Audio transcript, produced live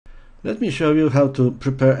Let me show you how to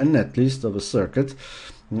prepare a netlist of a circuit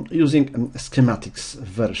using a schematics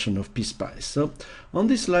version of PSpice. So on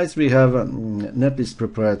these slides we have a netlist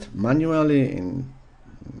prepared manually in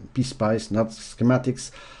PSpice, not schematics.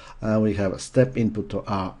 We have a step input to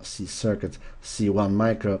RC circuit, C1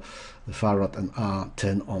 micro farad and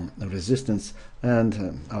R10 ohm resistance,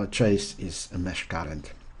 and our trace is a mesh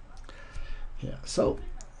current. Yeah. So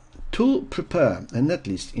to prepare a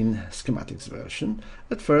netlist in schematics version,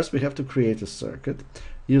 at first we have to create a circuit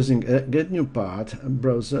using a get new part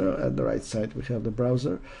browser. At the right side we have the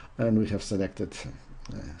browser, and we have selected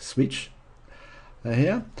switch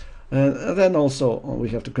here, and then also we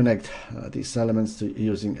have to connect these elements to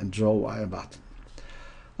using a draw wire button.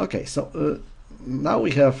 Okay, so now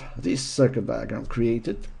we have this circuit diagram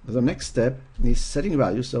created. The next step is setting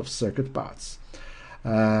values of circuit parts.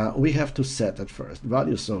 We have to set at first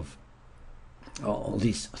values of all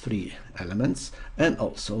these three elements, and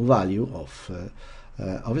also value of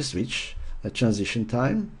a switch. A transition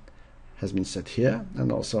time has been set here,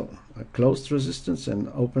 and also a closed resistance and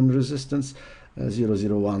open resistance,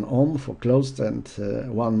 001 ohm for closed and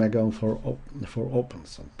 1 mega ohm for open.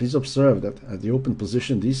 So please observe that at the open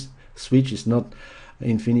position this switch is not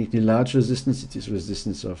infinitely large resistance, it is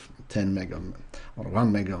resistance of 10 mega ohm or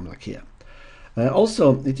 1 mega ohm like here.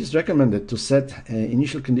 Also, it is recommended to set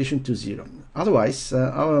initial condition to 0. Otherwise,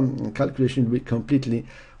 our calculation will be completely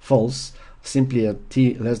false. Simply at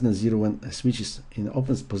t less than 0, when a switch is in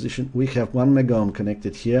open position, we have 1 mega ohm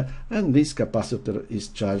connected here, and this capacitor is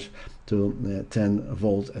charged to 10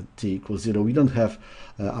 volts at t equals 0. We don't have,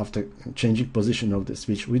 after changing position of the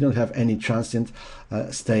switch, we don't have any transient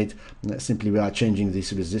state. Simply we are changing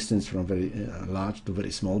this resistance from very large to very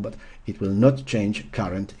small, but it will not change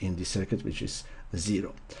current in the circuit, which is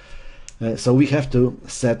 0. So we have to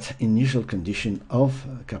set initial condition of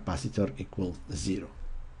capacitor equal 0.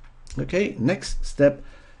 Okay, next step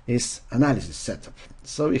is analysis setup.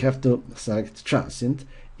 So we have to select transient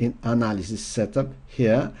in analysis setup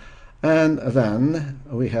here, and then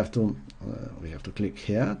we have to click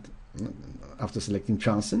here after selecting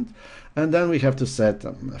transient, and then we have to set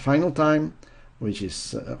final time, which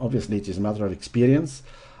is obviously it is a matter of experience,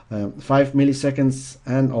 5 milliseconds,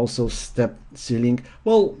 and also step ceiling.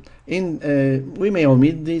 Well, we may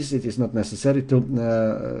omit this, it is not necessary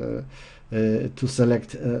to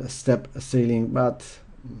select step ceiling, but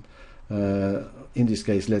in this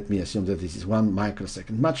case let me assume that this is 1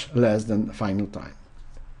 microsecond, much less than final time.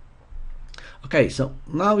 Okay, so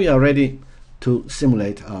now we are ready to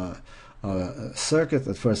simulate our circuit.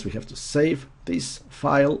 At first we have to save this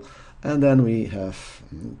file, and then we have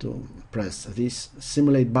to press this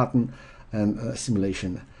simulate button, and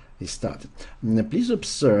simulation is started. Now, please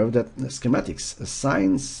observe that schematics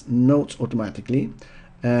assigns nodes automatically,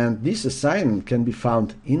 and this assignment can be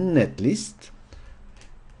found in netlist,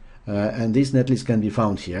 and this netlist can be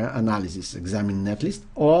found here, analysis examine netlist,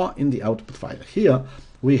 or in the output file. Here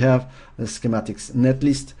we have a schematics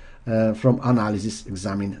netlist from analysis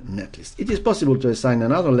examine netlist. It is possible to assign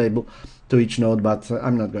another label to each node, but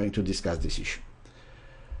I'm not going to discuss this issue.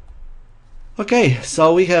 Okay,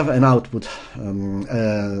 so we have an output,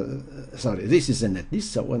 sorry, this is a netlist,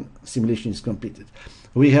 so when simulation is completed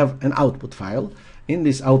we have an output file. In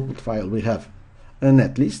this output file we have a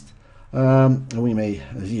netlist. We may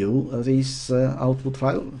view this output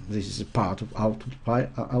file. This is a part of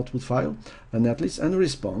output file, a netlist, and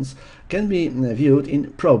response can be viewed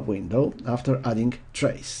in probe window after adding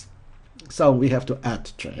trace. So we have to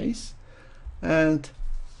add trace, and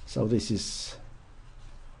so this is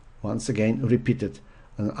once again repeated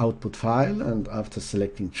an output file, and after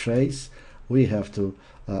selecting trace we have to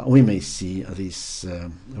we may see this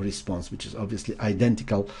response, which is obviously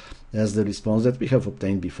identical as the response that we have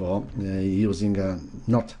obtained before using a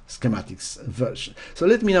not schematics version. So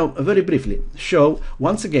let me now very briefly show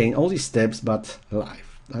once again all these steps, but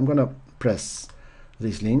live. I'm gonna press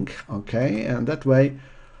this link, okay, and that way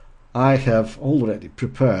I have already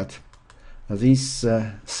prepared this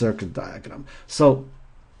circuit diagram. So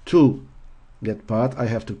to get part I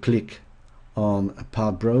have to click on a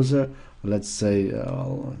part browser. Let's say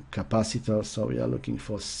capacitor, so we are looking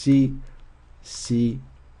for C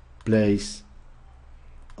place,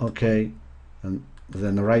 okay, and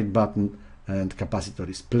then the right button, and capacitor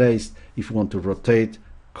is placed. If you want to rotate,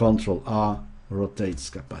 Ctrl R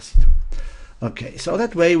rotates capacitor. Okay, so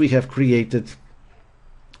that way we have created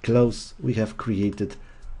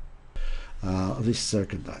this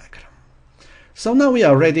circuit diagram. So now we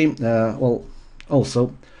are ready. Well,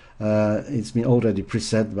 also it's been already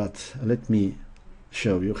preset, but let me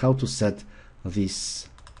show you how to set this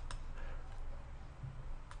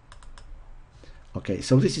Okay,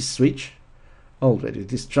 so this is switch already.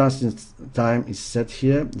 This transient time is set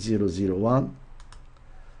here, 001.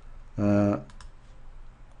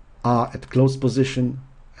 R at closed position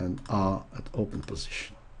and R at open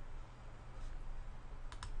position.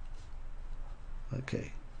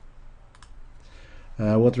 Okay.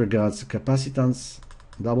 What regards the capacitance,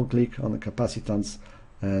 double click on the capacitance,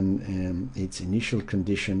 and its initial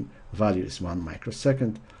condition value is 1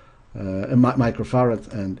 microsecond,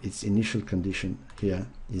 microfarad, and its initial condition here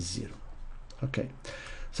is 0. Okay,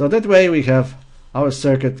 so that way we have our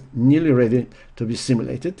circuit nearly ready to be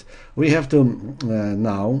simulated. We have to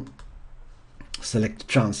now select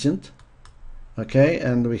transient, okay,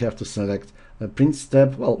 and we have to select a print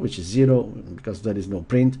step, well, which is 0 because there is no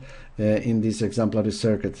print in this exemplary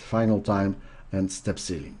circuit, final time, and step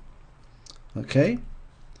ceiling. Okay,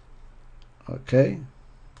 okay,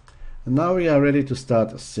 and now we are ready to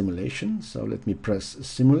start a simulation. So let me press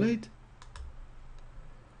simulate.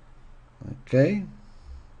 Okay,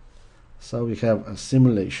 so we have a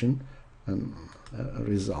simulation, and a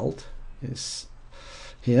result is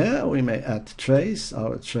here. We may add trace.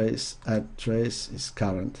 Our trace, add trace, is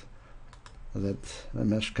current, that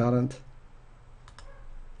mesh current.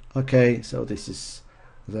 Okay, so this is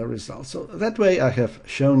the result. So that way I have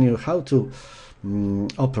shown you how to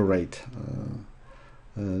operate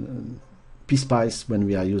PSpice when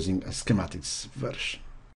we are using a schematics version.